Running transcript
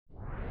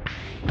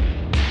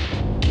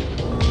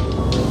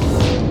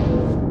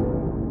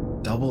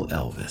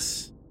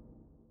Elvis.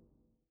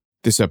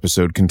 This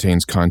episode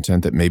contains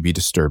content that may be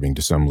disturbing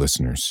to some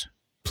listeners.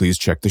 Please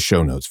check the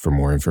show notes for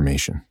more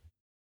information.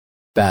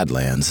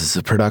 Badlands is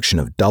a production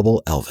of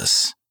Double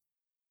Elvis.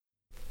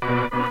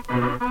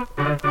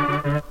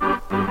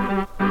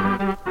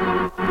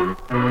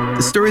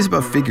 The stories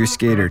about figure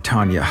skater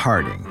Tonya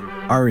Harding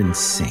are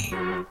insane.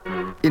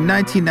 In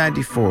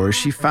 1994,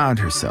 she found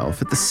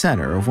herself at the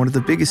center of one of the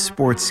biggest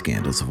sports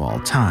scandals of all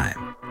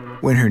time,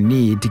 when her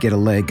need to get a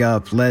leg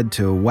up led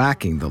to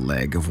whacking the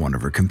leg of one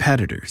of her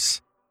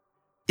competitors.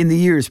 In the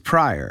years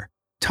prior,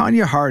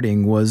 Tonya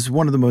Harding was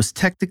one of the most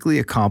technically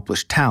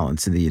accomplished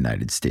talents in the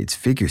United States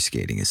Figure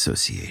Skating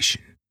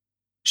Association.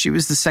 She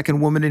was the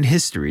second woman in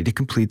history to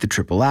complete the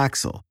triple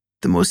axel,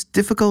 the most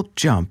difficult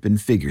jump in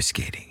figure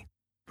skating,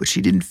 but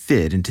she didn't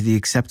fit into the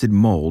accepted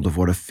mold of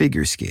what a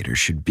figure skater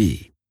should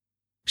be.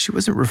 She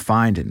wasn't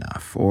refined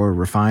enough, or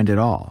refined at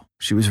all.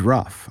 She was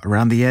rough,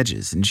 around the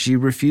edges, and she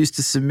refused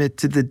to submit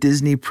to the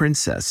Disney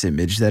princess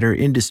image that her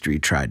industry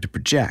tried to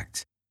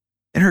project.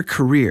 And her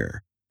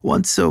career,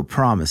 once so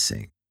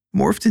promising,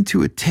 morphed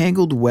into a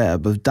tangled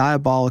web of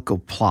diabolical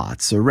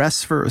plots,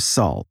 arrests for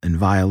assault, and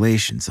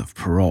violations of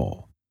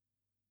parole.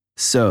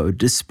 So,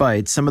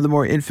 despite some of the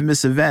more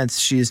infamous events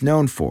she is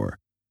known for,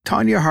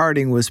 Tonya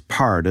Harding was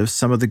part of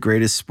some of the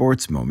greatest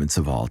sports moments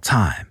of all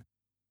time.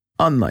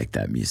 Unlike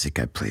that music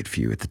I played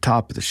for you at the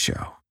top of the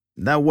show,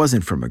 that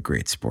wasn't from a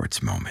great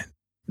sports moment.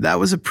 That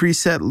was a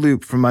preset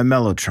loop from my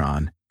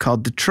Mellotron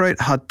called Detroit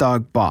Hot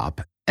Dog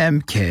Bop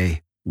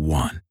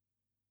MK1.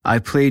 I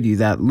played you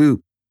that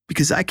loop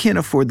because I can't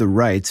afford the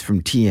rights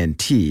from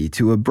TNT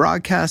to a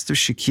broadcast of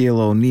Shaquille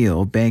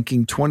O'Neal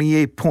banking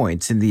 28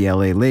 points in the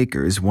LA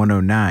Lakers'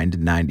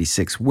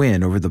 109-96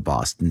 win over the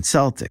Boston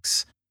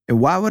Celtics. And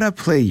why would I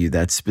play you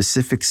that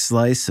specific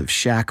slice of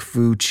Shaq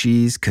Fu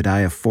cheese? Could I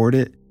afford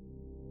it?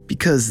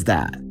 Because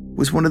that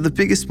was one of the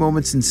biggest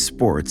moments in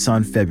sports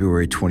on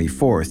February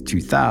 24th,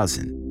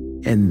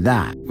 2000. And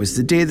that was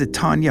the day that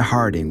Tonya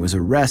Harding was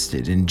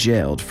arrested and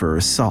jailed for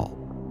assault.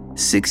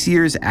 6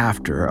 years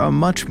after, a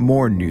much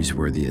more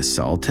newsworthy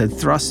assault had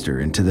thrust her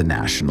into the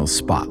national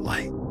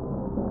spotlight.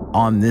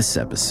 On this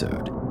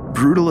episode,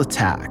 brutal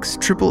attacks,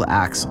 triple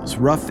axels,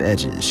 rough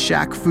edges,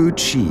 Shaq Fu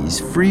cheese,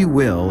 free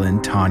will,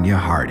 and Tonya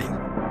Harding.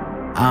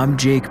 I'm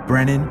Jake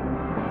Brennan,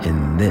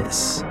 and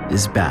this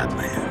is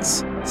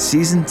Badlands,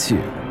 Season 2,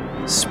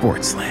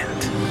 Sportsland.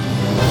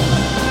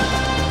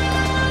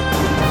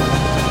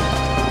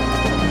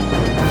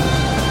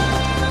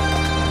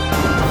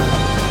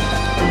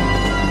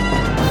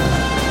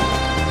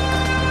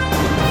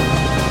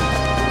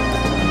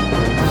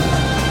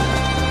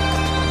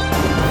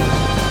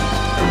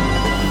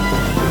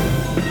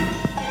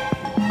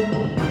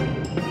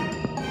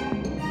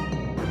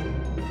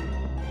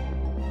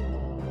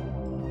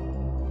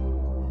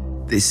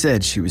 They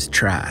said she was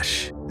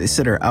trash. They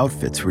said her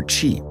outfits were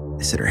cheap.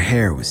 They said her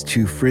hair was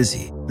too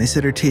frizzy. They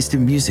said her taste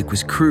in music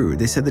was crude.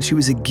 They said that she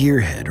was a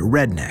gearhead, a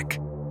redneck.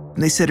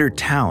 And they said her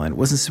talent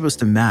wasn't supposed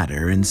to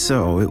matter, and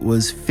so it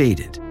was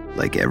fated,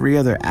 like every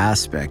other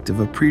aspect of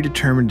a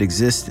predetermined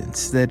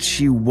existence, that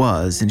she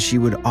was and she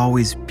would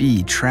always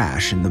be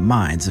trash in the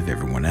minds of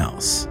everyone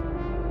else.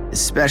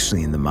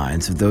 Especially in the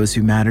minds of those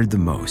who mattered the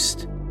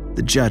most,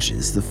 the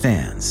judges, the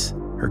fans,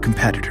 her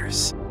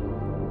competitors.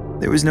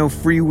 There was no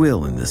free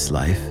will in this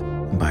life.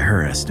 By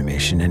her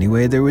estimation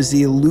anyway, there was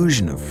the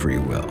illusion of free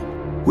will,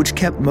 which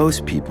kept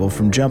most people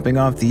from jumping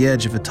off the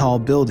edge of a tall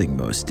building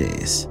most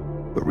days.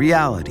 But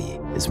reality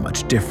is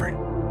much different.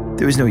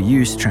 There was no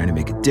use trying to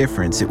make a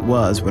difference. It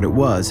was what it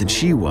was, and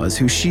she was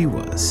who she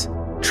was.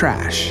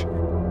 Trash.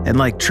 And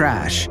like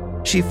trash,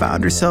 she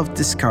found herself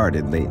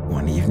discarded late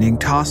one evening,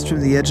 tossed from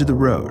the edge of the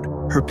road,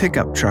 her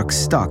pickup truck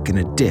stuck in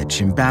a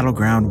ditch in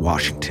Battleground,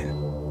 Washington.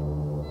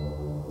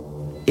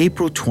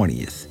 April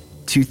 20th,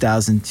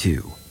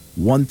 2002,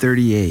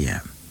 1:30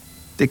 a.m.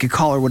 They could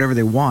call her whatever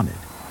they wanted,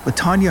 but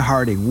Tonya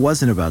Harding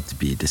wasn't about to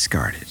be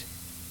discarded.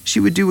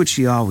 She would do what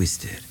she always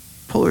did,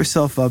 pull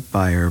herself up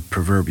by her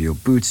proverbial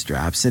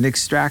bootstraps and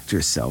extract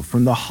herself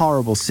from the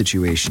horrible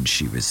situation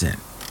she was in.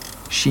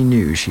 She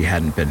knew she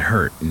hadn't been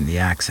hurt in the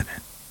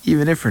accident,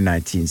 even if her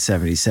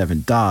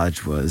 1977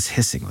 Dodge was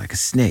hissing like a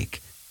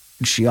snake.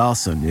 And she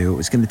also knew it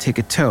was going to take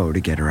a tow to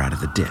get her out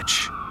of the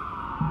ditch.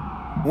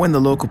 When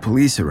the local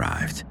police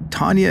arrived,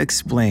 Tonya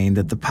explained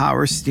that the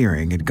power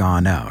steering had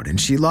gone out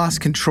and she lost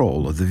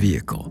control of the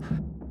vehicle.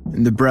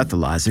 And the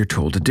breathalyzer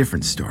told a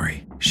different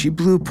story. She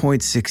blew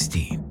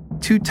 .16,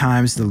 2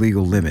 times the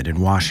legal limit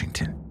in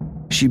Washington.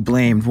 She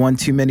blamed one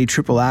too many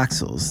triple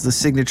axels, the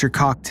signature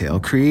cocktail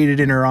created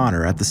in her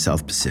honor at the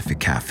South Pacific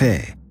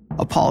Cafe,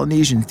 a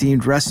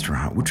Polynesian-themed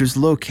restaurant which was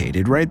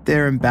located right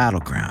there in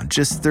Battleground,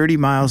 just 30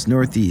 miles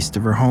northeast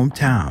of her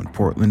hometown,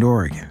 Portland,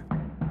 Oregon.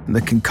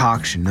 The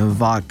concoction of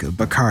vodka,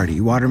 Bacardi,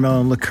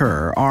 watermelon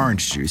liqueur,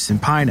 orange juice,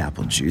 and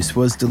pineapple juice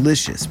was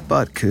delicious,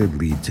 but could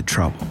lead to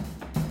trouble.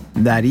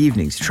 That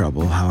evening's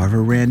trouble,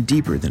 however, ran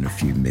deeper than a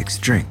few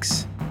mixed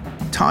drinks.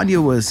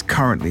 Tonya was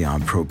currently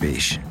on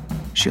probation.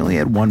 She only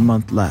had 1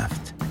 month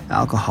left.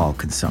 Alcohol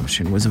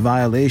consumption was a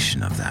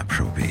violation of that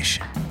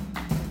probation.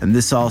 And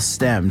this all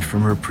stemmed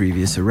from her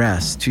previous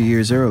arrest 2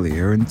 years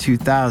earlier in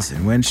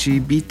 2000 when she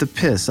beat the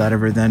piss out of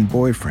her then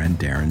boyfriend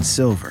Darren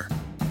Silver.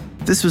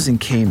 This was in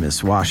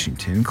Camas,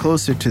 Washington,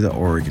 closer to the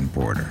Oregon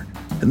border,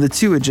 and the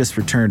two had just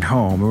returned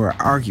home and were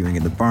arguing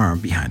in the barn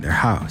behind their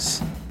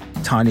house.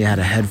 Tonya had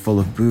a head full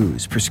of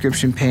booze,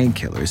 prescription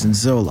painkillers, and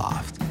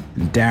Zoloft,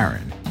 and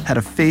Darren had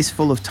a face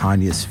full of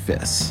Tonya's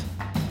fists.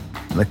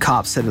 The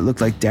cops said it looked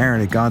like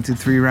Darren had gone through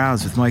 3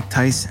 rounds with Mike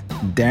Tyson.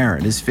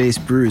 Darren, his face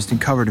bruised and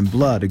covered in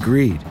blood,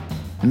 agreed.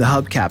 And the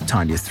hubcap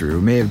Tonya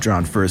threw may have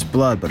drawn first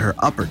blood, but her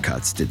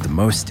uppercuts did the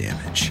most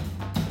damage.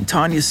 And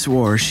Tonya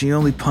swore she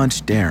only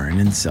punched Darren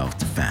in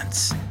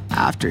self-defense,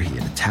 after he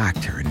had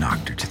attacked her and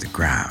knocked her to the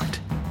ground.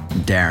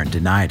 And Darren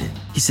denied it.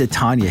 He said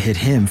Tonya hit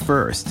him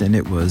first, and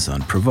it was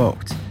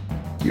unprovoked.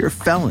 "You're a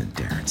felon,"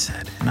 Darren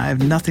said, "and I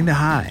have nothing to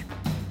hide."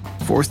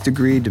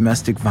 4th-degree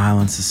domestic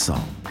violence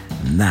assault.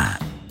 And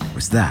that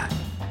was that.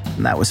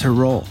 And that was her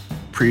role,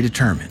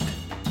 predetermined.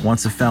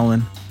 Once a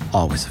felon,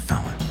 always a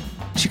felon.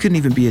 She couldn't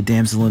even be a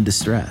damsel in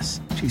distress.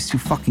 She was too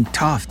fucking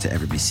tough to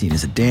ever be seen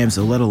as a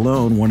damsel, let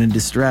alone one in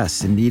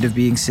distress, in need of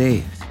being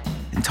saved.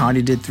 And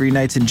Tonya did 3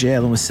 nights in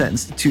jail and was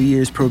sentenced to 2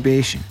 years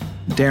probation.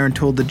 Darren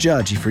told the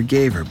judge he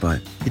forgave her,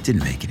 but it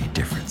didn't make any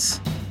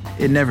difference.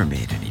 It never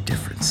made any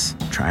difference.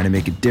 Trying to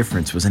make a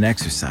difference was an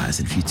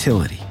exercise in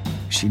futility.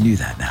 She knew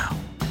that now.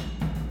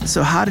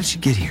 So how did she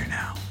get here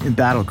now? In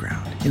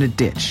battleground, in a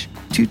ditch,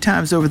 2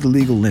 times over the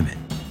legal limit,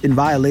 in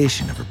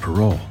violation of her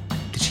parole.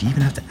 Did she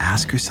even have to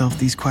ask herself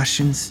these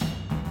questions?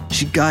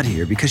 She got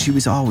here because she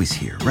was always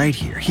here, right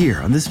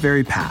here, on this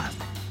very path.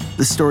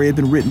 The story had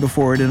been written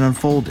before it had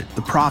unfolded.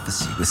 The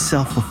prophecy was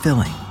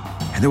self-fulfilling,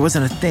 and there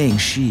wasn't a thing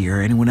she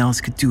or anyone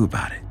else could do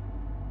about it.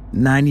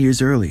 9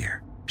 years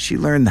earlier, she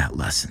learned that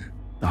lesson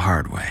the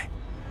hard way.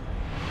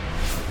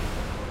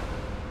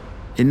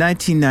 In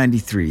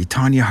 1993,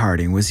 Tonya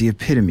Harding was the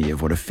epitome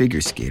of what a figure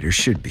skater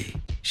should be.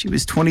 She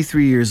was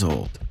 23 years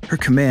old. Her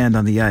command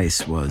on the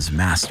ice was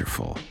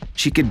masterful.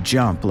 She could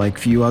jump like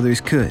few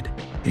others could,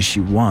 and she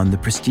won the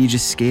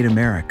prestigious Skate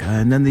America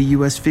and then the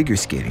U.S. Figure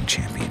Skating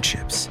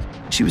Championships.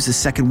 She was the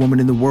second woman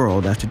in the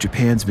world after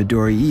Japan's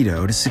Midori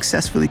Ito to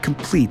successfully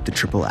complete the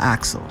triple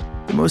axel,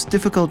 the most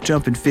difficult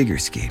jump in figure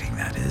skating,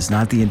 that is,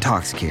 not the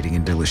intoxicating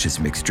and delicious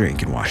mixed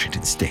drink in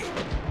Washington State.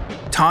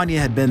 Tonya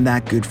had been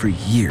that good for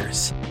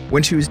years.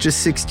 When she was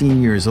just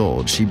 16 years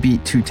old, she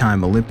beat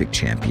 2-time Olympic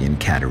champion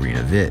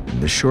Katarina Witt in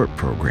the short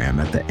program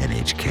at the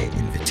NHK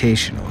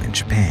Invitational in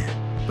Japan.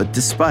 But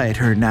despite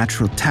her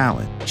natural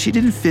talent, she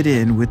didn't fit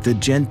in with the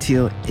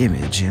genteel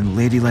image and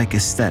ladylike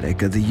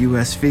aesthetic of the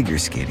U.S. Figure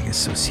Skating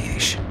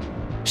Association.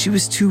 She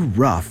was too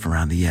rough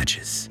around the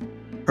edges.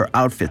 Her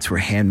outfits were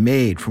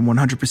handmade from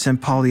 100%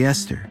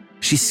 polyester.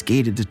 She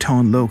skated to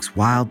Tone Loc's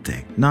Wild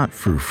Thing, not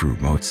Frou Frou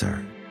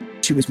Mozart.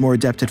 She was more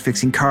adept at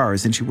fixing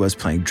cars than she was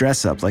playing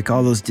dress-up like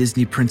all those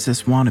Disney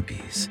princess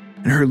wannabes.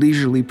 And her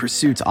leisurely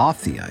pursuits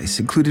off the ice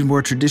included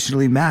more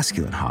traditionally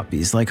masculine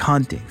hobbies like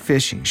hunting,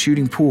 fishing,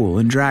 shooting pool,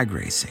 and drag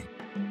racing.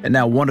 And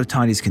now one of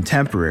Tonya's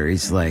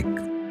contemporaries, like,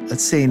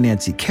 let's say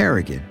Nancy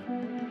Kerrigan.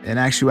 In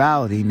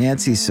actuality,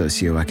 Nancy's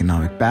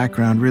socioeconomic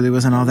background really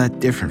wasn't all that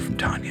different from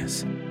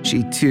Tonya's.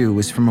 She, too,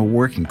 was from a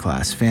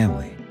working-class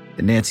family.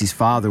 And Nancy's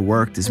father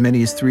worked as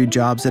many as 3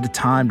 jobs at a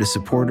time to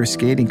support her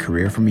skating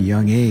career from a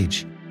young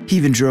age. He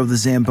even drove the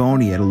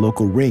Zamboni at a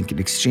local rink in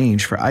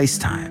exchange for ice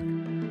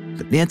time.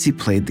 But Nancy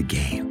played the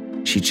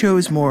game. She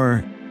chose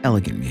more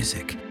elegant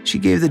music. She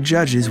gave the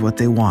judges what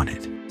they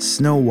wanted,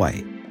 Snow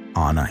White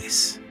on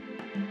ice.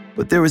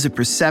 But there was a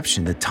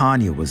perception that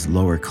Tonya was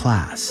lower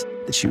class,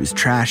 that she was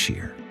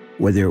trashier,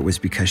 whether it was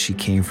because she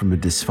came from a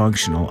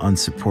dysfunctional,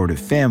 unsupportive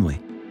family,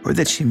 or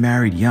that she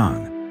married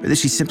young, or that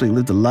she simply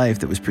lived a life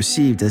that was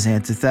perceived as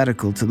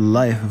antithetical to the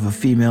life of a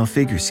female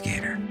figure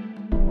skater.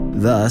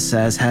 Thus,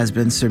 as has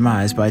been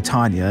surmised by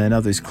Tonya and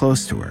others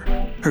close to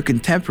her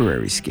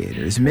contemporary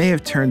skaters may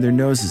have turned their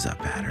noses up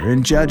at her,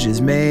 and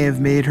judges may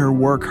have made her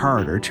work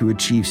harder to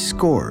achieve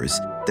scores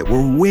that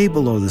were way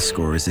below the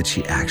scores that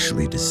she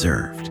actually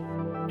deserved.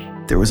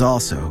 There was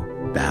also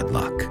bad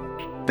luck.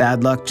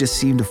 Bad luck just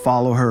seemed to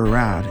follow her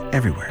around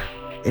everywhere.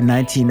 In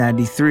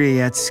 1993,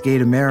 at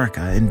Skate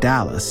America in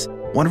Dallas,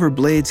 one of her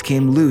blades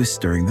came loose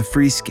during the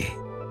free skate.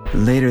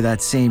 Later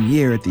that same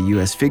year at the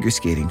U.S. Figure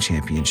Skating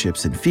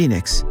Championships in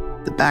Phoenix,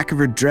 the back of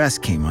her dress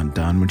came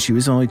undone when she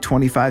was only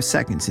 25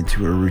 seconds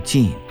into her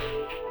routine.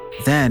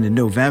 Then, in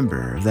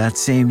November of that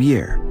same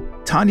year,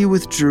 Tonya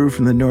withdrew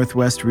from the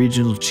Northwest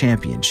Regional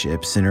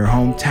Championships in her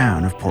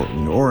hometown of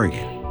Portland,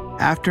 Oregon,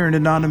 after an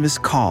anonymous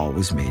call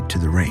was made to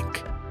the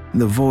rink.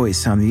 The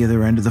voice on the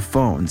other end of the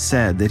phone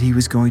said that he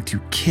was going to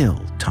kill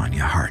Tonya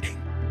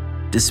Harding.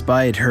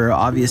 Despite her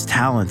obvious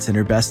talents and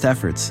her best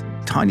efforts,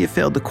 Tonya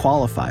failed to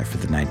qualify for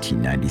the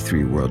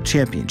 1993 World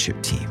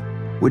Championship team,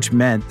 which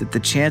meant that the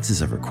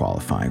chances of her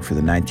qualifying for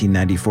the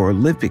 1994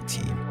 Olympic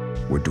team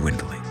were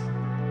dwindling.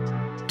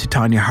 To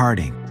Tonya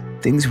Harding,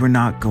 things were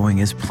not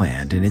going as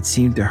planned, and it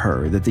seemed to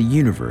her that the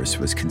universe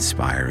was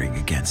conspiring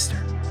against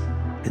her.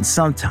 And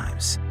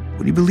sometimes,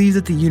 when you believe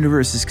that the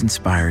universe is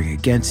conspiring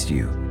against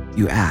you,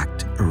 you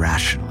act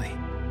irrationally.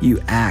 You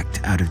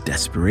act out of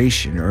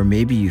desperation, or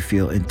maybe you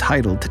feel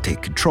entitled to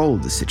take control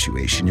of the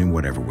situation in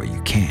whatever way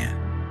you can.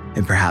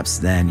 And perhaps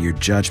then your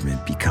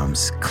judgment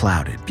becomes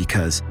clouded,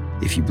 because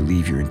if you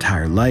believe your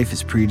entire life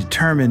is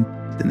predetermined,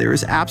 then there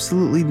is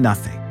absolutely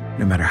nothing,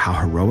 no matter how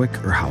heroic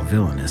or how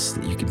villainous,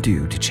 that you can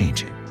do to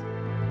change it.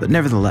 But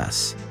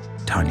nevertheless,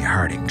 Tonya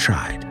Harding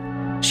tried.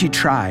 She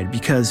tried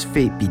because,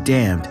 fate be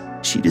damned,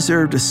 she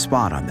deserved a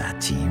spot on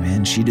that team,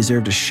 and she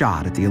deserved a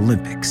shot at the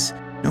Olympics,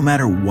 no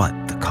matter what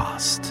the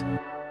cost.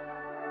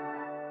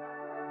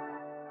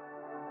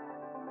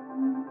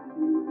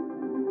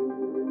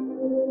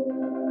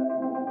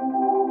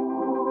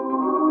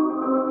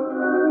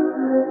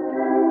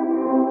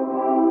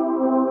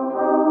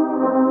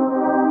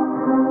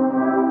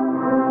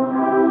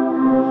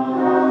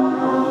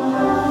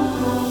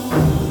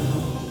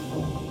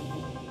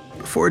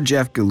 Before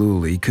Jeff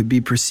Gillooly could be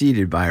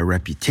preceded by a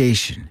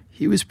reputation,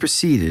 he was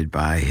preceded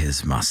by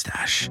his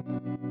mustache.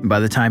 And by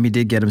the time he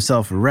did get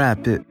himself a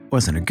rep, it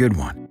wasn't a good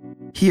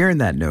one. He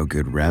earned that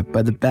no-good rep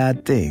by the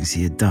bad things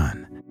he had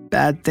done,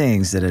 bad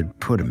things that had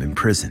put him in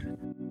prison.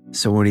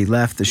 So when he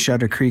left the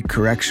Shutter Creek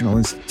Correctional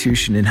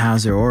Institution in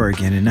Hauser,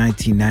 Oregon in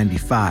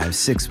 1995,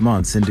 6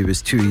 months into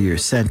his 2-year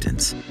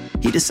sentence,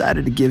 he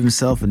decided to give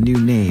himself a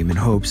new name in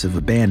hopes of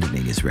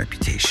abandoning his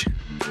reputation.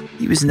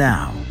 He was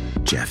now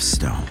Jeff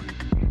Stone.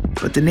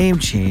 But the name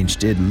change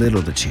did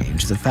little to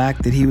change the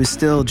fact that he was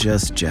still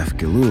just Jeff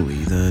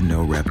Gillooly, the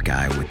no-rep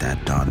guy with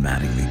that Don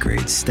Mattingly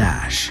grade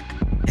stash.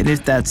 And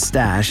if that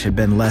stash had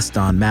been less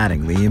Don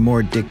Mattingly and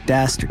more Dick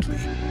Dastardly,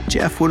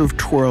 Jeff would have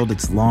twirled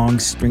its long,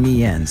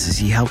 stringy ends as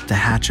he helped to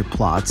hatch a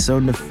plot so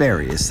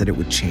nefarious that it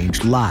would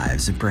change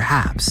lives and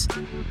perhaps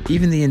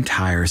even the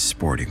entire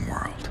sporting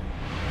world.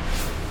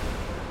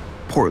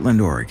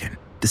 Portland, Oregon,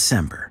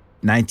 December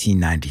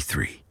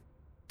 1993.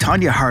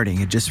 Tonya Harding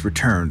had just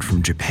returned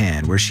from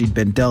Japan, where she'd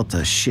been dealt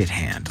a shit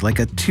hand, like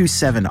a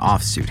 2-7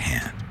 offsuit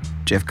hand.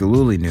 Jeff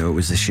Gillooly knew it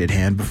was a shit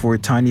hand before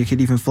Tonya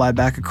could even fly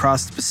back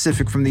across the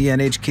Pacific from the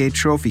NHK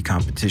trophy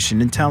competition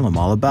and tell him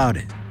all about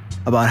it.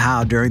 About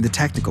how, during the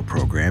technical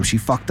program, she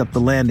fucked up the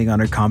landing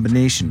on her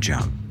combination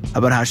jump.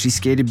 About how she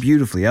skated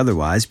beautifully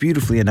otherwise,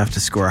 beautifully enough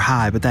to score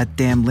high, but that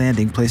damn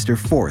landing placed her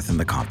 4th in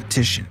the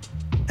competition.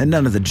 And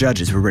none of the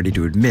judges were ready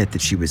to admit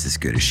that she was as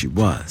good as she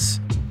was.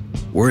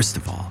 Worst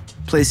of all,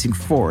 placing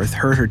 4th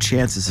hurt her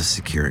chances of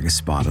securing a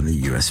spot on the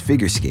U.S.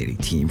 figure skating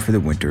team for the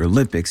Winter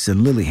Olympics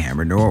in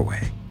Lillehammer,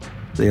 Norway.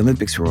 The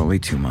Olympics were only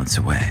 2 months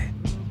away.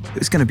 It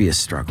was going to be a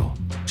struggle.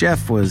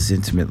 Jeff was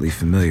intimately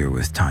familiar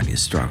with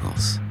Tonya's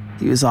struggles.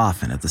 He was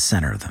often at the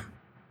center of them.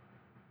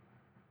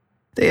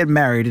 They had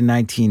married in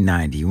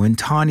 1990 when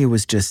Tonya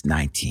was just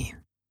 19.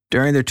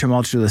 During their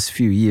tumultuous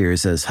few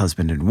years as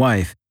husband and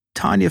wife,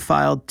 Tonya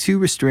filed 2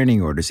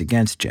 restraining orders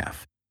against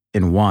Jeff.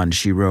 In one,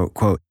 she wrote,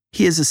 quote,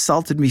 "He has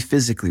assaulted me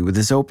physically with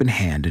his open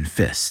hand and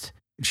fist."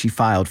 She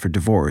filed for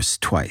divorce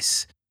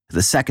twice.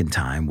 The second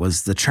time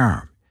was the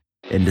charm.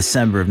 In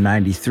December of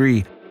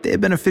 93, they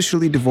had been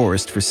officially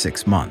divorced for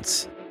 6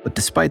 months. But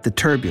despite the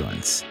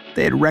turbulence,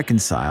 they had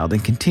reconciled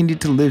and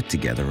continued to live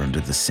together under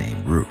the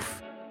same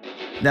roof.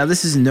 Now,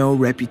 this is no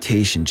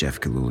reputation Jeff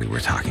Gillooly we're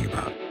talking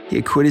about. He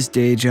had quit his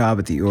day job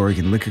at the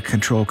Oregon Liquor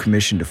Control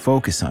Commission to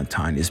focus on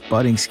Tonya's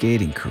budding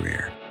skating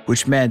career,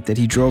 which meant that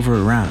he drove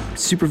her around,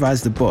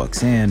 supervised the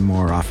books, and,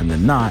 more often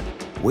than not,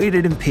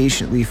 waited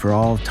impatiently for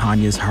all of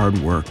Tonya's hard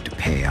work to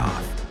pay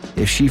off.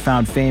 If she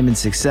found fame and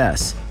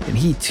success, then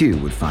he too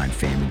would find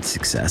fame and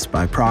success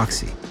by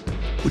proxy.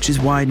 Which is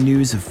why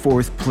news of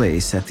 4th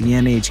place at the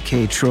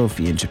NHK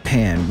trophy in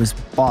Japan was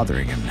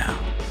bothering him now.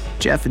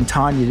 Jeff and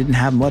Tonya didn't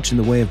have much in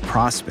the way of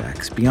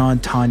prospects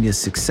beyond Tonya's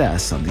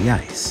success on the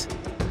ice.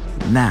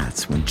 And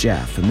that's when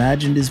Jeff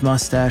imagined his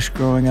mustache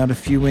growing out a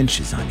few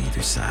inches on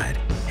either side,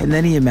 and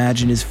then he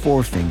imagined his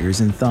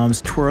forefingers and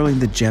thumbs twirling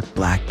the jet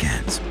black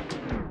ends.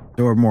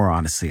 Or more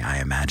honestly, I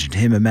imagined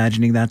him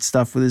imagining that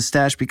stuff with his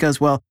stash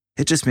because, well,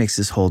 it just makes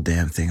this whole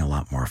damn thing a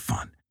lot more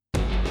fun.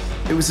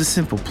 It was a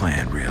simple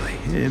plan, really.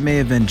 It may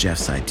have been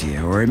Jeff's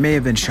idea, or it may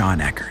have been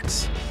Sean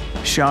Eckert's.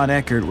 Sean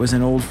Eckert was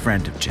an old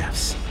friend of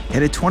Jeff's,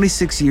 and at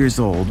 26 years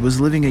old was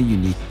living a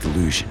unique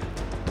delusion.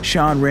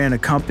 Sean ran a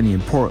company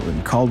in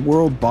Portland called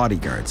World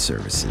Bodyguard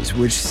Services,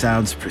 which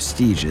sounds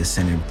prestigious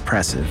and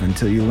impressive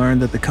until you learn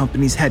that the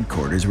company's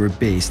headquarters were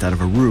based out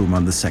of a room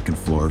on the 2nd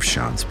floor of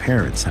Sean's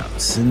parents'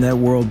 house, and that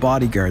World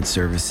Bodyguard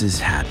Services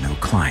had no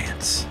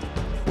clients.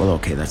 Well,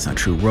 okay, that's not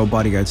true. World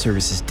Bodyguard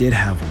Services did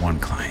have one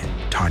client,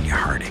 Tonya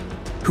Harding,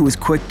 who was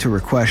quick to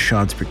request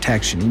Sean's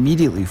protection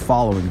immediately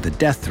following the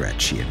death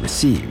threat she had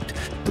received,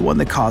 the one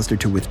that caused her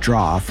to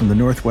withdraw from the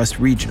Northwest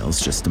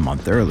Regionals just a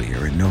month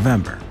earlier in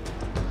November.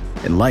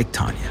 And like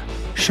Tonya,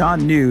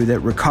 Sean knew that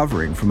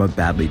recovering from a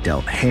badly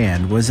dealt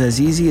hand was as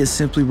easy as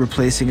simply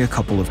replacing a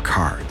couple of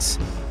cards.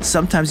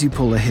 Sometimes you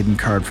pull a hidden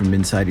card from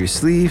inside your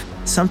sleeve,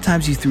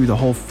 sometimes you threw the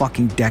whole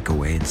fucking deck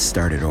away and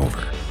started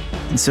over.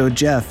 And so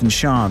Jeff and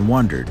Sean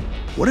wondered,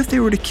 what if they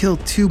were to kill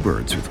 2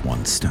 birds with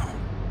 1 stone?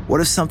 What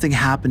if something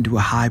happened to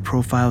a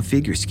high-profile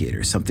figure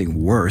skater,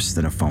 something worse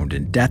than a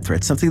phoned-in death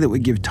threat, something that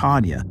would give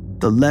Tonya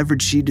the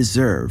leverage she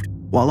deserved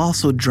while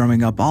also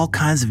drumming up all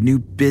kinds of new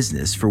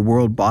business for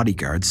World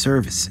Bodyguard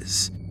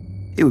services.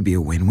 It would be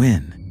a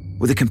win-win.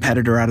 With a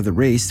competitor out of the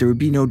race, there would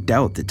be no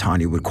doubt that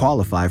Tonya would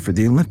qualify for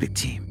the Olympic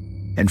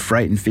team, and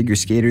frightened figure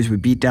skaters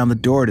would beat down the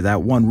door to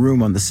that one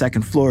room on the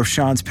second floor of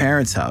Sean's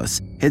parents'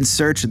 house in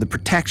search of the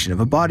protection of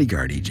a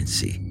bodyguard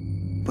agency.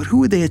 But who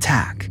would they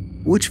attack?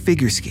 Which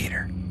figure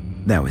skater?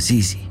 That was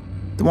easy.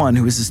 The one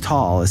who was as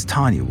tall as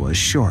Tonya was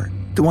short.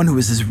 The one who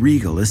was as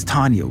regal as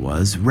Tonya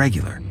was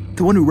regular.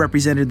 The one who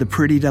represented the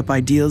prettied-up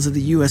ideals of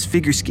the U.S.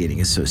 Figure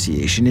Skating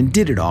Association and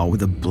did it all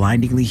with a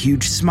blindingly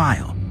huge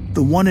smile.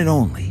 The one and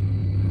only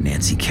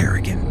Nancy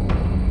Kerrigan.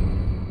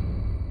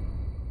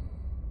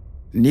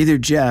 Neither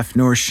Jeff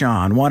nor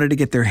Sean wanted to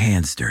get their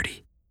hands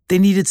dirty. They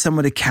needed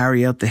someone to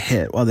carry out the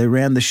hit while they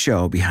ran the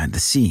show behind the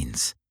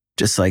scenes.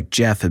 Just like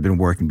Jeff had been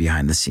working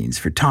behind the scenes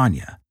for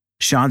Tonya,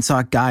 Sean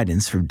sought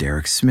guidance from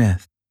Derek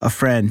Smith, a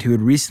friend who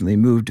had recently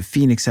moved to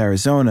Phoenix,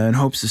 Arizona in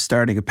hopes of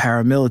starting a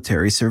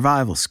paramilitary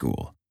survival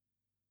school.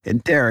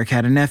 And Derek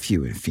had a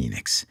nephew in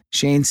Phoenix,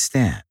 Shane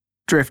Stant,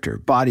 drifter,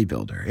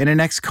 bodybuilder, and an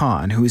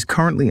ex-con who is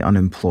currently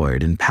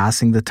unemployed and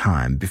passing the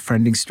time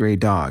befriending stray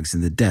dogs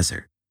in the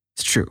desert.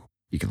 It's true,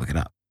 you can look it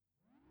up.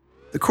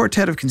 The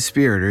quartet of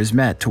conspirators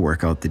met to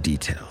work out the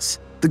details.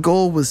 The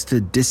goal was to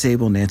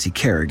disable Nancy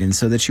Kerrigan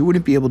so that she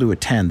wouldn't be able to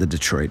attend the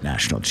Detroit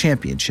National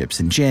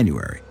Championships in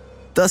January,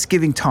 thus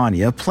giving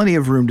Tonya plenty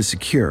of room to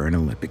secure an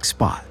Olympic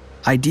spot.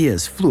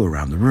 Ideas flew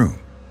around the room.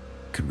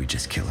 Could we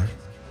just kill her?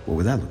 What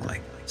would that look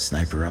like?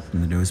 Sniper up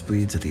in the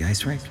nosebleeds at the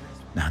ice rink?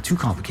 Nah, too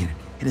complicated.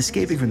 And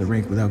escaping from the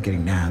rink without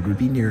getting nabbed would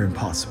be near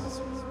impossible.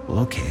 Well,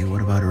 okay,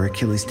 what about her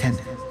Achilles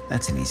tendon?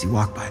 That's an easy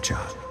walk-by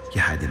job.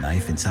 You hide the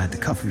knife inside the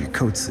cuff of your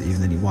coat sleeve,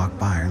 and then you walk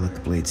by her, let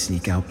the blade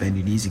sneak out, bend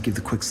your knees, and give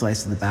the quick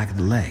slice to the back of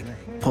the leg.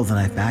 Pull the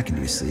knife back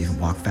into your sleeve and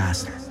walk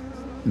faster.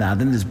 Nah,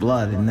 then there's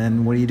blood, and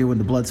then what do you do when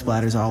the blood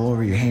splatters all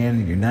over your hand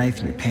and your knife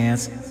and your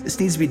pants? This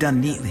needs to be done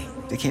neatly.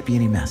 There can't be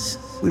any mess.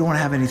 We don't want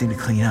to have anything to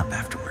clean up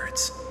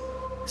afterwards.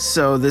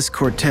 So this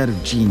quartet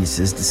of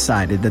geniuses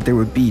decided that there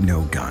would be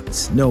no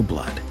guns, no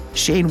blood.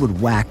 Shane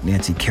would whack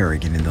Nancy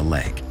Kerrigan in the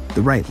leg,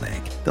 the right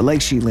leg, the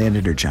leg she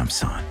landed her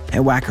jumps on,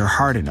 and whack her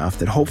hard enough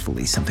that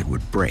hopefully something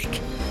would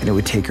break, and it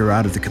would take her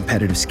out of the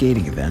competitive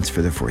skating events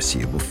for the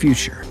foreseeable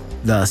future,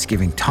 thus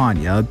giving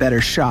Tonya a better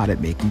shot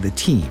at making the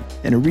team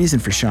and a reason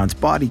for Sean's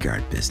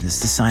bodyguard business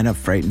to sign up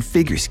frightened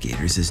figure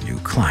skaters as new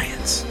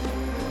clients.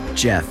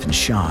 Jeff and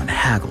Sean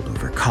haggled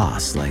over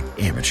costs like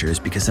amateurs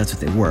because that's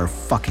what they were,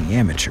 fucking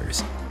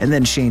amateurs. And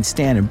then Shane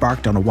Stant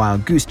embarked on a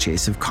wild goose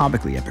chase of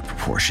comically epic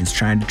proportions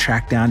trying to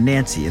track down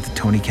Nancy at the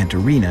Tony Kent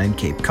Arena in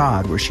Cape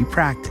Cod where she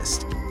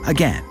practiced.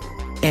 Again,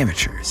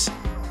 amateurs.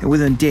 And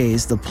within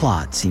days, the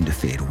plot seemed to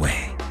fade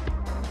away.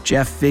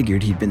 Jeff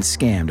figured he'd been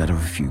scammed out of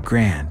a few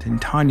grand,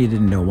 and Tonya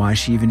didn't know why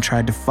she even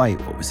tried to fight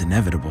what was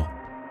inevitable.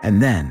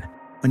 And then,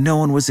 when no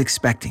one was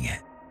expecting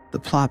it, the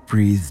plot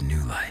breathed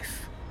new life.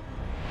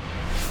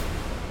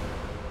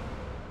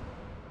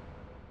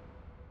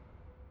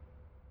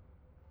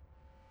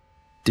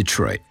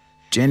 Detroit,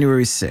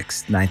 January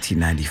 6,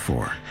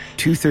 1994,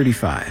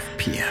 2:35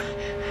 p.m.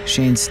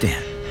 Shane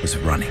Stant was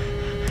running.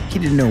 He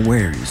didn't know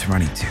where he was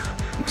running to.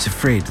 He was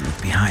afraid to look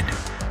behind him.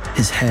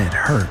 His head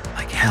hurt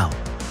like hell,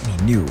 and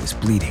he knew it was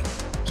bleeding.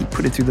 He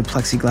put it through the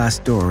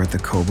plexiglass door at the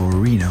Cobo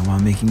Arena while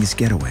making his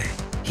getaway.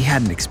 He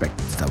hadn't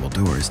expected the double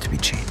doors to be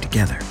chained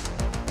together.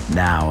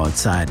 Now,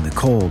 outside in the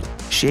cold,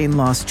 Shane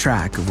lost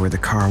track of where the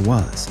car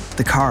was.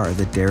 The car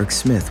that Derek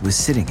Smith was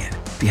sitting in,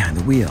 behind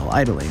the wheel,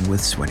 idling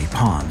with sweaty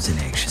palms and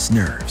anxious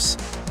nerves.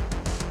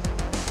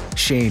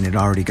 Shane had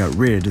already got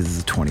rid of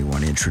the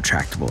 21-inch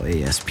retractable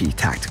ASP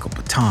tactical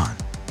baton.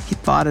 He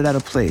bought it at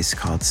a place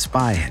called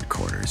Spy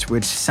Headquarters,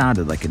 which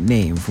sounded like a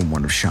name from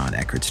one of Sean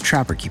Eckert's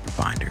Trapper Keeper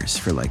binders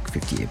for like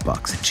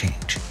 $58 and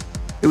change.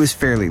 It was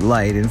fairly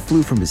light and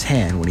flew from his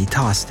hand when he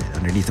tossed it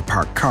underneath a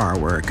parked car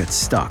where it got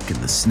stuck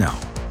in the snow.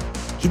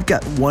 He'd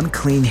got one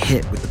clean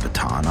hit with the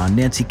baton on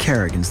Nancy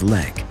Kerrigan's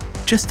leg,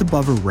 just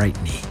above her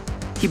right knee.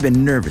 He'd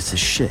been nervous as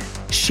shit,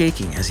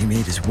 shaking as he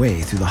made his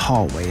way through the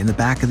hallway in the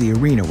back of the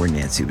arena where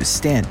Nancy was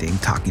standing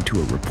talking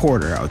to a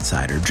reporter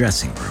outside her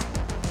dressing room.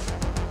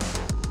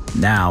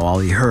 Now all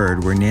he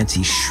heard were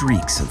Nancy's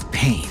shrieks of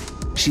pain.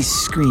 She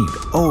screamed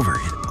over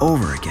and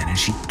over again, and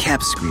she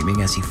kept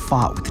screaming as he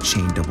fought with the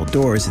chain double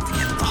doors at the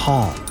end of the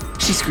hall.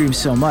 She screamed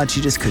so much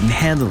he just couldn't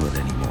handle it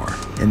anymore,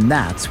 and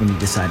that's when he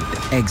decided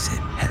to exit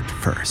head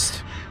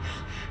first.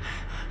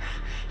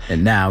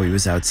 And now he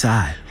was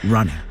outside,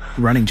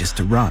 running just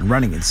to run,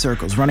 running in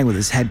circles, running with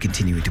his head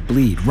continuing to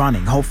bleed,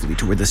 running hopefully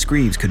to where the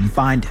screams couldn't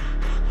find him.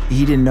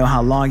 He didn't know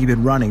how long he'd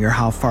been running or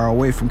how far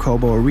away from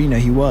Cobo Arena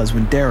he was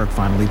when Derek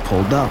finally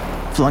pulled up,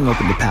 flung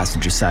open the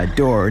passenger side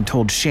door, and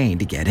told Shane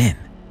to get in.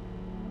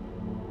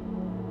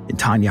 And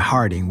Tonya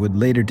Harding would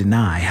later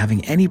deny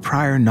having any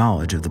prior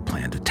knowledge of the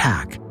planned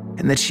attack,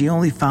 and that she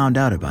only found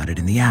out about it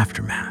in the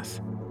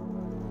aftermath.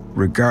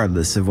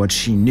 Regardless of what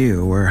she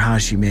knew or how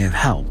she may have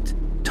helped,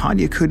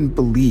 Tonya couldn't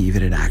believe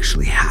it had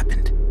actually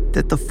happened,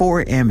 that the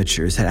four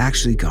amateurs had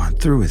actually gone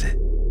through with it.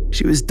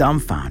 She was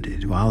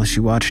dumbfounded while she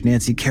watched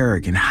Nancy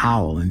Kerrigan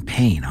howl in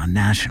pain on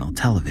national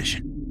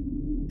television.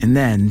 And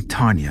then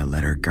Tonya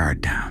let her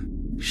guard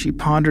down. She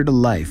pondered a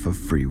life of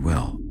free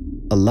will,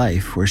 a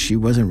life where she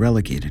wasn't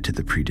relegated to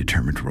the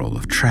predetermined role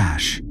of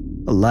trash,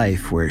 a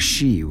life where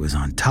she was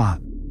on top,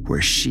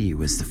 where she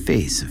was the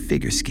face of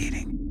figure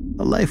skating,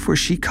 a life where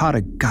she caught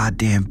a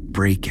goddamn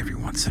break every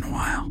once in a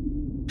while.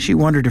 She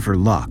wondered if her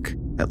luck,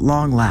 at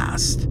long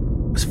last,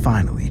 was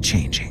finally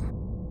changing.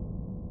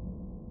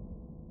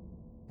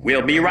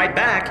 We'll be right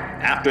back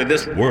after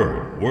this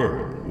word.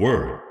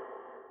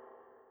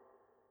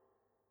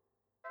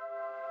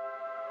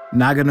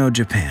 Nagano,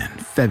 Japan,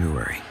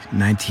 February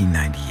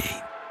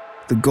 1998.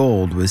 The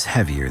gold was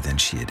heavier than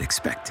she had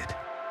expected.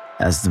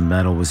 As the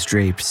medal was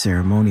draped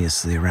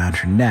ceremoniously around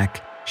her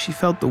neck, she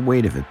felt the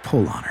weight of it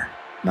pull on her,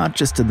 not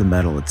just to the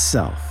medal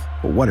itself,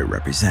 but what it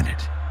represented.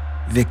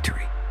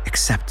 Victory,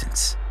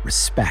 acceptance,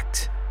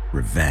 respect,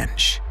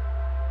 revenge.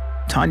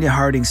 Tonya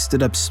Harding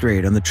stood up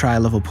straight on the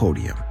tri-level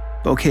podium,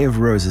 bouquet of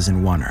roses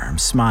in one arm,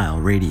 smile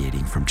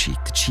radiating from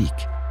cheek to cheek.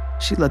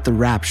 She let the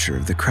rapture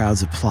of the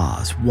crowd's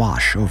applause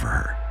wash over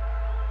her.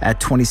 At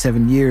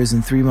 27 years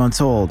and 3 months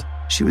old,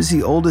 she was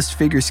the oldest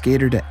figure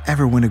skater to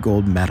ever win a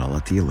gold medal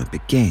at the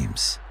Olympic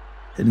Games.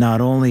 And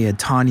not only had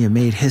Tonya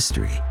made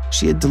history,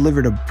 she had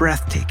delivered a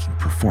breathtaking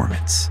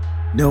performance.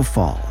 No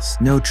falls,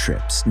 no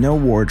trips, no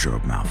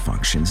wardrobe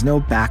malfunctions,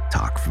 no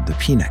backtalk from the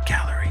peanut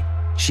gallery.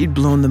 She'd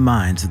blown the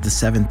minds of the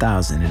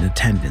 7,000 in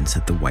attendance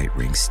at the White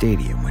Ring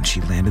Stadium when she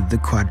landed the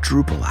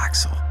quadruple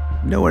axel.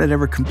 No one had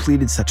ever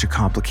completed such a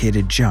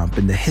complicated jump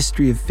in the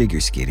history of figure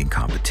skating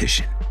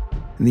competition.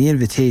 And the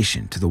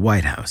invitation to the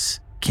White House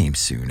came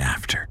soon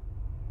after.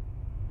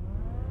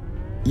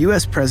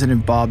 U.S.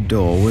 President Bob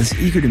Dole was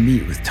eager to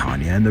meet with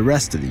Tonya and the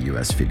rest of the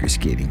U.S. figure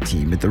skating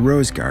team at the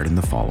Rose Garden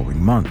the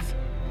following month.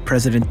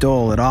 President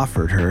Dole had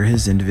offered her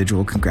his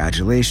individual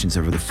congratulations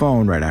over the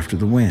phone right after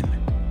the win,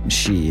 and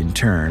she, in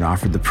turn,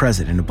 offered the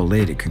president a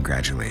belated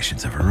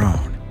congratulations of her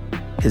own.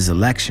 His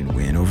election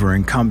win over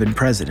incumbent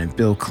President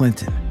Bill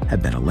Clinton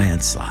had been a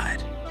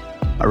landslide.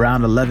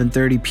 Around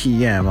 11:30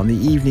 p.m. on the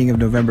evening of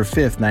November 5,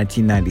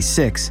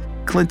 1996,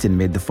 Clinton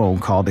made the phone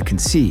call to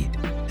concede.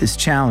 His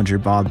challenger,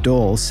 Bob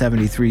Dole,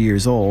 73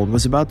 years old,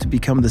 was about to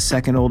become the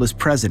second oldest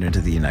president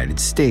of the United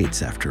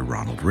States after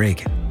Ronald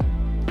Reagan.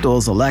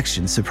 Dole's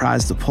election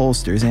surprised the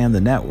pollsters and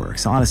the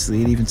networks.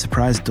 Honestly, it even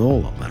surprised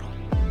Dole a little.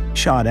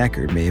 Sean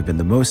Eckert may have been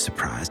the most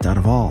surprised out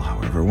of all,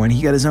 however, when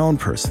he got his own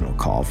personal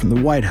call from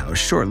the White House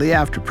shortly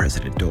after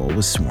President Dole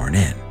was sworn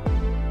in.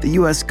 The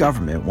U.S.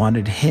 government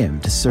wanted him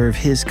to serve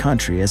his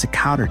country as a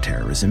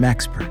counterterrorism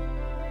expert.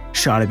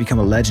 Sean had become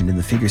a legend in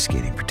the figure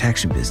skating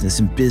protection business,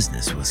 and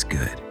business was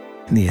good.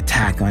 And the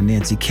attack on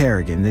Nancy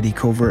Kerrigan that he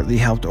covertly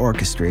helped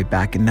orchestrate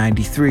back in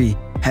 '93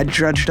 had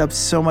drudged up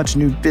so much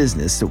new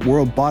business that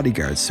World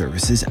Bodyguard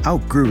Services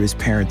outgrew his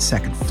parents'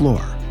 second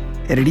floor.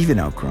 It had even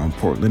outgrown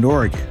Portland,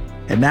 Oregon,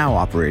 and now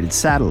operated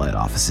satellite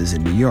offices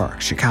in New York,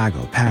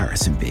 Chicago,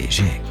 Paris, and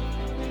Beijing.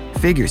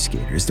 Figure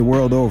skaters the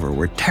world over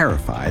were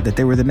terrified that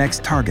they were the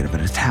next target of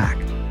an attack,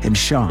 and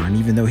Sean,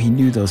 even though he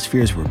knew those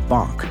fears were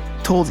bunk,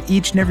 told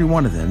each and every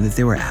one of them that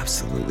they were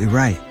absolutely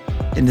right.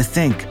 And to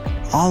think,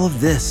 all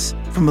of this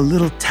from a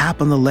little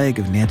tap on the leg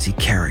of Nancy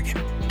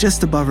Kerrigan,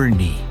 just above her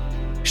knee.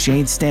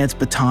 Shane Stant's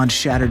baton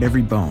shattered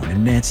every bone,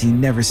 and Nancy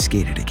never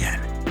skated again.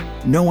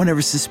 No one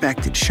ever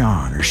suspected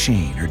Sean or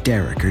Shane or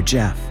Derek or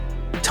Jeff.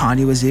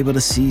 Tonya was able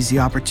to seize the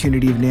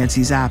opportunity of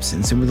Nancy's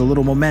absence, and with a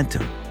little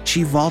momentum,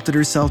 she vaulted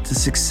herself to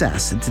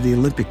success into the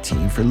Olympic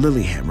team for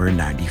Lillehammer in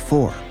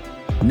 '94.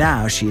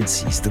 Now she had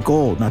seized the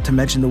gold, not to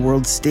mention the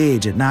world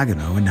stage at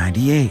Nagano in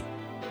 '98.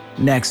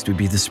 Next would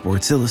be the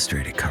Sports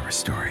Illustrated cover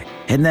story,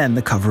 and then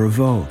the cover of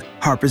Vogue,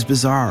 Harper's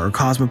Bazaar, or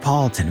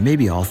Cosmopolitan, and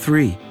maybe all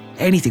three.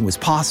 Anything was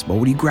possible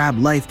when you grabbed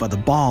life by the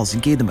balls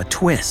and gave them a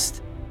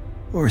twist.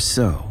 Or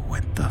so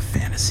went the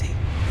fantasy.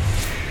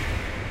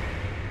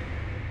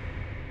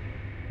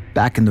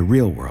 Back in the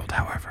real world,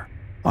 however,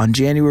 on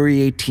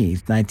January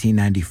 18,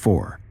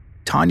 1994,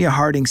 Tonya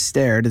Harding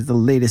stared at the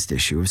latest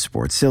issue of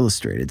Sports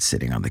Illustrated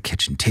sitting on the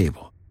kitchen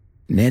table.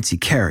 Nancy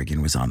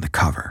Kerrigan was on the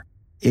cover.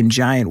 In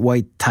giant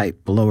white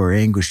type below her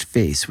anguished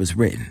face was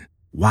written,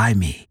 "Why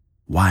me?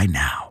 Why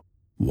now?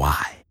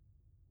 Why?"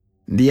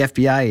 The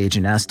FBI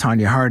agent asked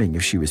Tonya Harding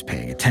if she was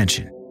paying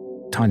attention.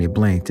 Tonya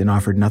blinked and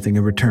offered nothing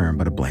in return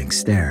but a blank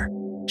stare.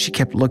 She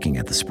kept looking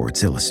at the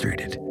Sports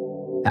Illustrated.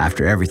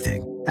 After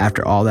everything,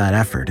 after all that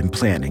effort and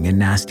planning and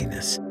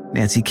nastiness,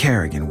 Nancy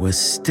Kerrigan was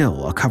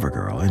still a cover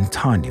girl and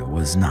Tonya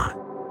was not.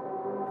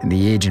 And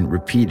the agent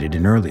repeated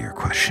an earlier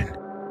question.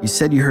 "You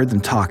said you heard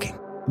them talking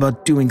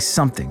about doing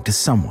something to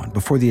someone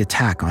before the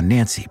attack on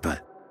Nancy, but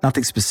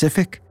nothing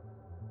specific?"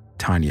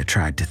 Tonya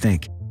tried to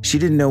think. She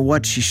didn't know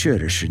what she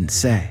should or shouldn't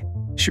say.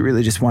 She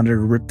really just wanted to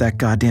rip that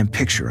goddamn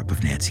picture up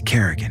of Nancy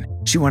Kerrigan.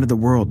 She wanted the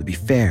world to be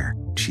fair.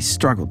 She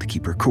struggled to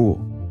keep her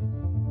cool.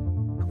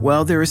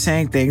 "Well, they were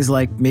saying things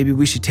like, maybe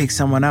we should take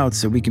someone out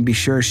so we can be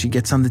sure she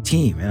gets on the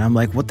team." And I'm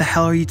like, what the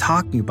hell are you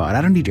talking about?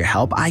 I don't need your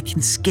help. I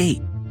can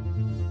skate.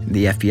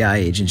 The FBI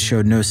agent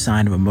showed no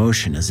sign of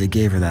emotion as they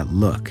gave her that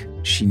look.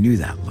 She knew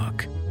that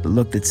look. The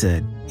look that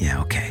said,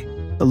 yeah, okay.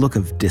 A look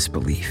of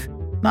disbelief.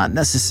 Not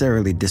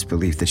necessarily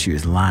disbelief that she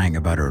was lying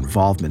about her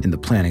involvement in the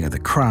planning of the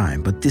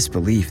crime, but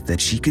disbelief that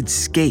she could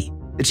skate,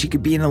 that she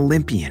could be an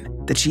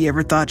Olympian, that she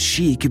ever thought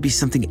she could be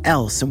something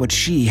else than what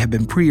she had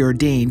been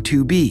preordained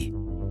to be.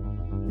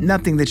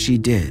 Nothing that she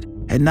did,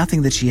 and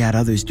nothing that she had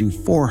others do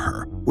for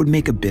her, would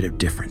make a bit of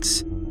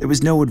difference. There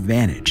was no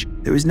advantage.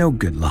 There was no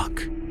good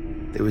luck.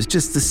 There was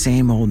just the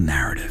same old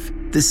narrative,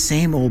 the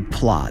same old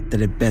plot that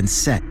had been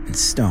set in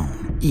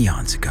stone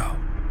eons ago.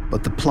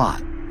 But the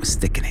plot was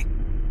thickening.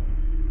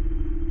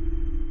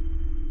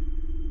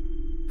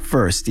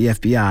 First, the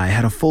FBI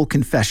had a full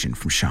confession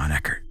from Sean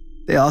Eckert.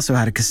 They also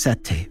had a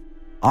cassette tape.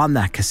 On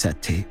that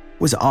cassette tape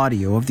was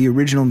audio of the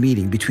original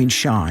meeting between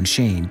Sean,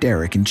 Shane,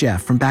 Derek, and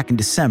Jeff from back in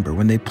December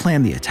when they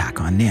planned the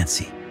attack on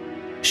Nancy.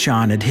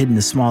 Sean had hidden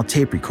a small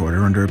tape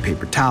recorder under a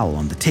paper towel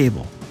on the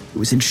table. It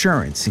was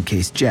insurance in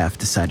case Jeff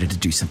decided to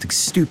do something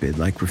stupid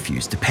like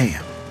refuse to pay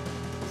him.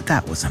 But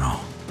that wasn't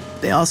all.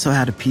 They also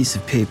had a piece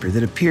of paper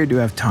that appeared to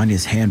have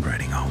Tonya's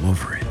handwriting all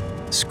over it.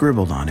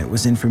 Scribbled on it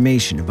was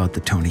information about the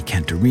Tony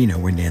Kent Arena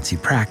where Nancy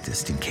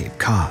practiced in Cape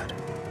Cod,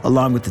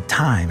 along with the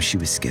time she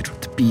was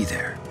scheduled to be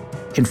there.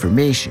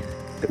 Information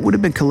that would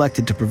have been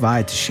collected to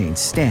provide to Shane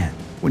Stant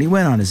when he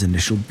went on his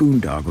initial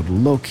boondoggle to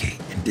locate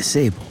and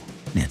disable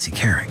Nancy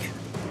Kerrigan.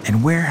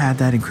 And where had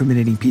that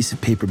incriminating piece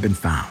of paper been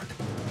found?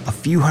 A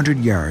few hundred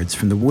yards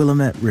from the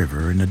Willamette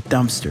River in a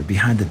dumpster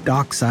behind the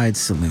Dockside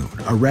Saloon,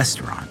 a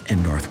restaurant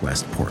in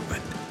northwest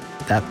Portland.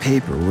 That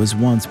paper was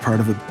once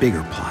part of a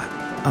bigger plot,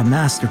 a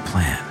master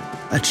plan,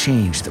 a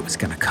change that was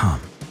gonna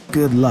come.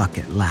 Good luck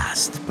at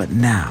last, but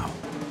now,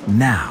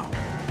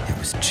 it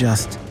was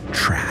just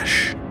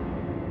trash.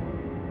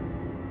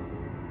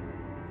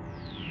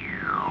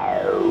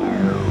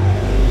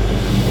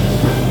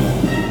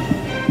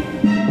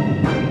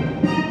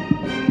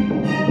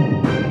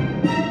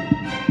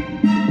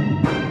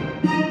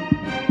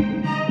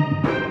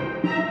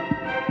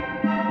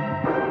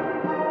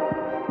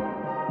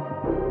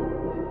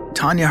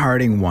 Tonya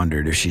Harding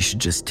wondered if she should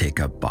just take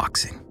up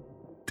boxing.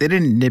 They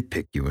didn't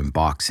nitpick you in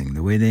boxing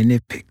the way they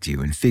nitpicked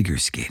you in figure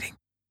skating.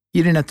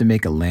 You didn't have to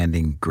make a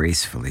landing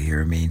gracefully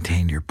or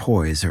maintain your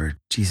poise or,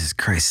 Jesus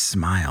Christ,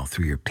 smile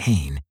through your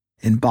pain.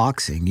 In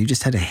boxing, you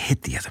just had to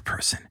hit the other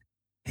person.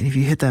 And if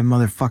you hit that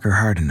motherfucker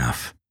hard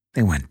enough,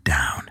 they went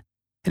down.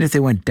 And if they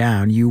went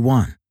down, you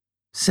won.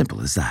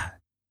 Simple as that.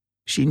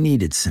 She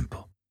needed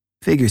simple.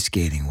 Figure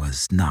skating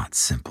was not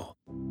simple.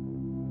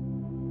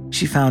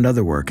 She found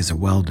other work as a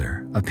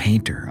welder, a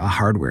painter, a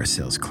hardware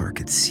sales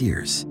clerk at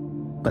Sears,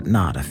 but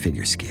not a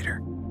figure skater.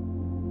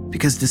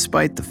 Because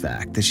despite the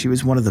fact that she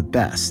was one of the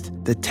best,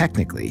 that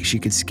technically she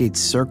could skate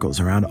circles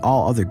around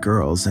all other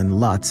girls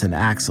and Lutz and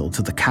Axel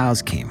till the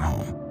cows came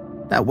home,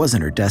 that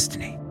wasn't her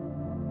destiny.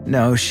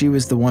 No, she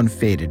was the one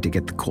fated to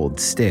get the cold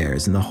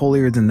stares and the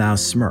holier-than-thou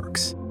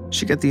smirks.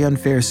 She got the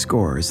unfair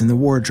scores and the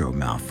wardrobe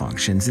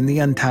malfunctions and the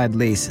untied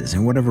laces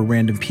and whatever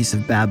random piece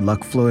of bad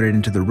luck floated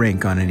into the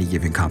rink on any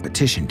given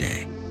competition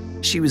day.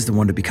 She was the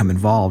one to become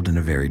involved in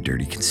a very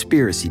dirty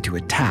conspiracy to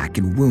attack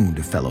and wound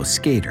a fellow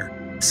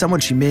skater, someone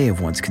she may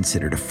have once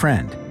considered a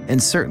friend,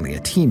 and certainly a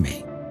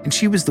teammate, and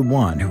she was the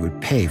one who would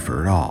pay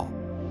for it all.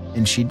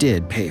 And she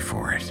did pay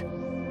for it.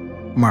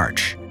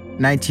 March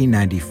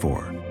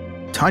 1994.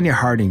 Tonya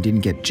Harding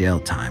didn't get jail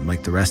time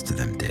like the rest of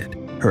them did.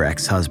 Her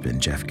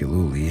ex-husband, Jeff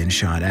Gillooly, and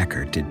Sean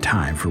Eckert did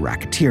time for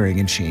racketeering,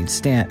 and Shane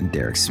Stant and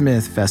Derek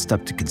Smith fessed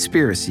up to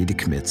conspiracy to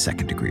commit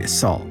second-degree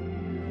assault.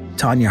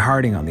 Tonya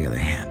Harding, on the other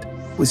hand,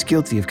 was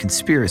guilty of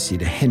conspiracy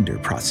to hinder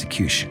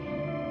prosecution.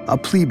 A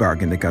plea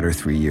bargain that got her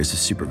 3 years of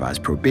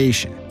supervised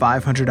probation,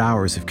 500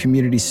 hours of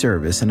community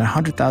service, and a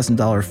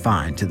 $100,000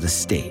 fine to the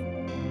state.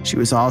 She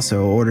was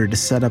also ordered to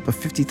set up a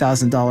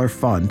 $50,000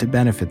 fund to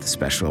benefit the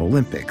Special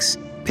Olympics,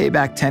 pay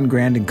back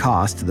 $10,000 in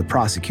costs to the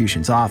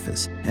prosecution's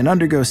office, and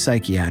undergo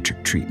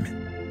psychiatric treatment.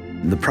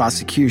 And the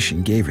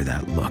prosecution gave her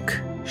that look.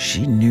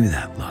 She knew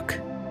that look,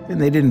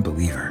 and they didn't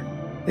believe her.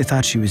 They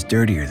thought she was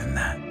dirtier than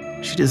that.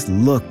 She just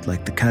looked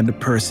like the kind of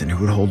person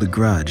who would hold a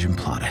grudge and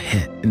plot a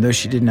hit. And though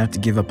she didn't have to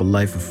give up a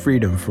life of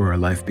freedom for a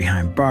life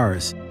behind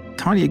bars,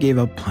 Tonya gave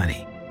up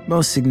plenty.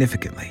 Most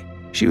significantly,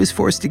 she was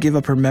forced to give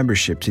up her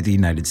membership to the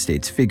United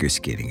States Figure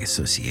Skating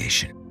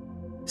Association.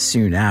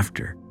 Soon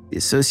after, the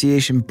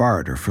association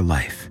barred her for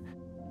life.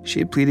 She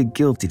had pleaded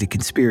guilty to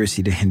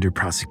conspiracy to hinder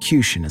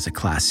prosecution as a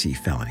Class C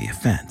felony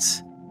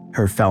offense.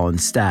 Her felon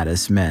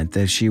status meant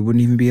that she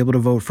wouldn't even be able to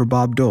vote for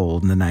Bob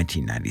Dole in the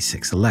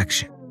 1996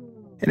 election.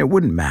 And it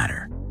wouldn't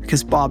matter,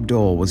 because Bob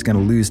Dole was going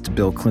to lose to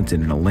Bill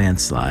Clinton in a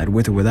landslide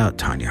with or without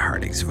Tonya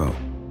Harding's vote.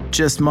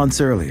 Just months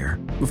earlier,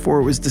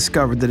 before it was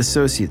discovered that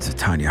associates of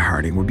Tonya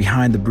Harding were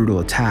behind the brutal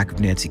attack of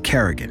Nancy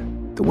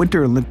Kerrigan, the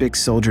Winter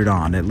Olympics soldiered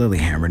on at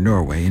Lillehammer,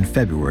 Norway in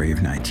February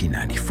of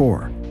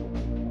 1994.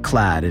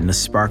 Clad in a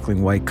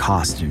sparkling white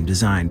costume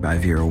designed by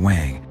Vera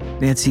Wang,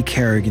 Nancy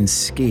Kerrigan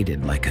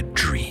skated like a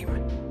dream.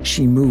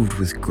 She moved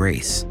with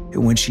grace,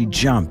 and when she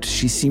jumped,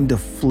 she seemed to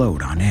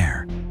float on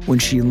air. When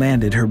she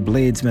landed, her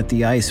blades met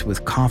the ice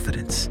with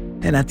confidence,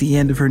 and at the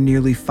end of her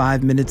nearly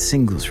 5-minute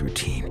singles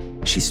routine,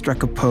 She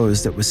struck a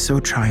pose that was so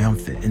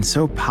triumphant and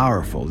so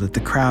powerful that the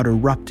crowd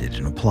erupted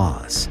in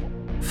applause.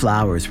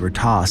 Flowers were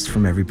tossed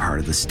from every part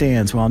of the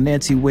stands while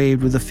Nancy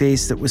waved with a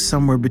face that was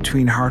somewhere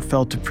between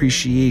heartfelt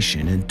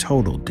appreciation and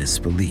total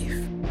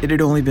disbelief. It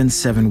had only been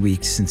 7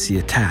 weeks since the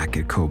attack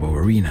at Cobo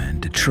Arena in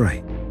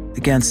Detroit.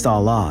 Against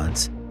all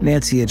odds,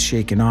 Nancy had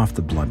shaken off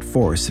the blunt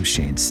force of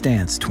Shane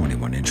Stant's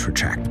 21-inch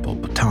retractable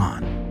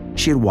baton.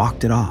 She had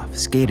walked it off,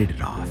 skated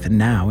it off, and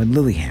now in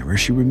Lillehammer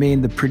she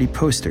remained the pretty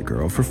poster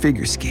girl for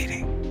figure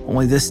skating.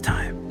 Only this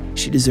time,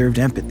 she deserved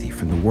empathy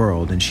from the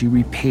world, and she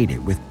repaid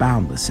it with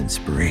boundless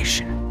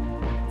inspiration.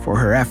 For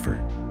her effort,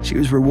 she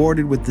was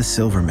rewarded with the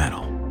silver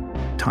medal.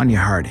 Tonya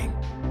Harding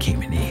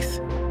came in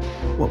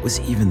 8th. What was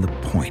even the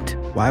point?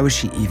 Why was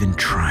she even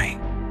trying?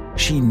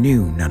 She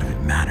knew none of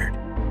it mattered.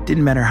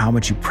 Didn't matter how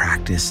much you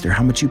practiced, or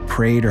how much you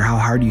prayed, or how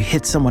hard you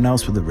hit someone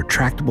else with a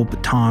retractable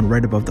baton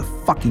right above the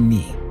fucking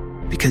knee.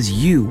 Because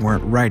you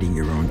weren't writing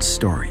your own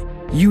story.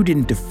 You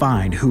didn't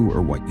define who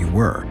or what you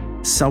were.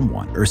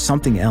 Someone or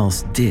something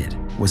else did.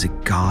 Was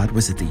it God?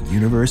 Was it the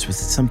universe? Was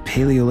it some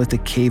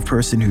Paleolithic cave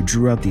person who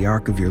drew out the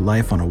arc of your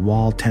life on a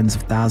wall tens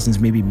of thousands,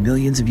 maybe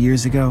millions of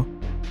years ago?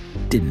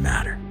 Didn't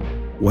matter.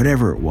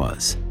 Whatever it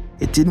was,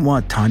 it didn't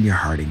want Tonya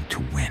Harding to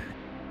win.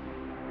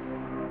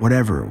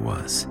 Whatever it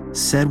was,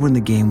 said when the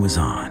game was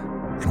on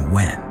and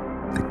when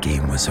the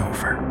game was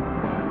over.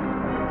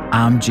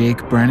 I'm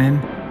Jake Brennan,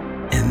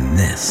 and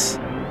this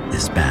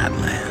is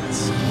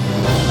Badlands.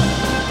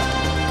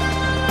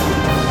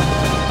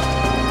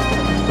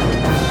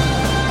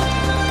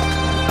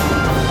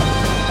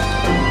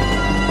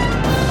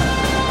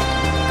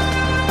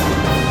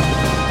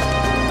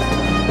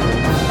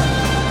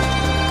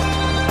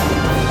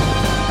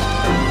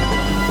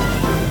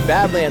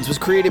 Badlands was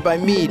created by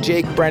me,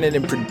 Jake Brennan,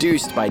 and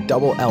produced by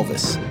Double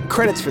Elvis.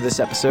 Credits for this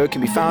episode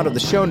can be found on the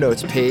show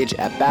notes page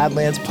at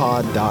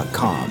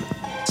badlandspod.com.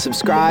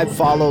 Subscribe,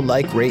 follow,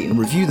 like, rate, and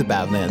review the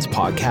Badlands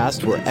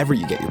podcast wherever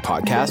you get your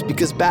podcast,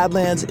 because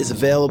Badlands is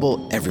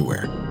available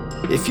everywhere.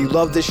 If you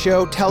love this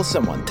show, tell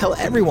someone, tell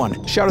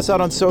everyone. Shout us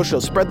out on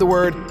social, spread the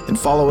word, and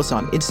follow us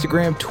on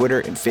Instagram, Twitter,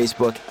 and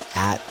Facebook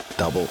at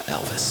Double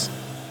Elvis.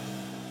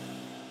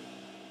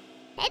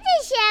 Hit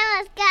the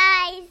show,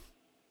 guys.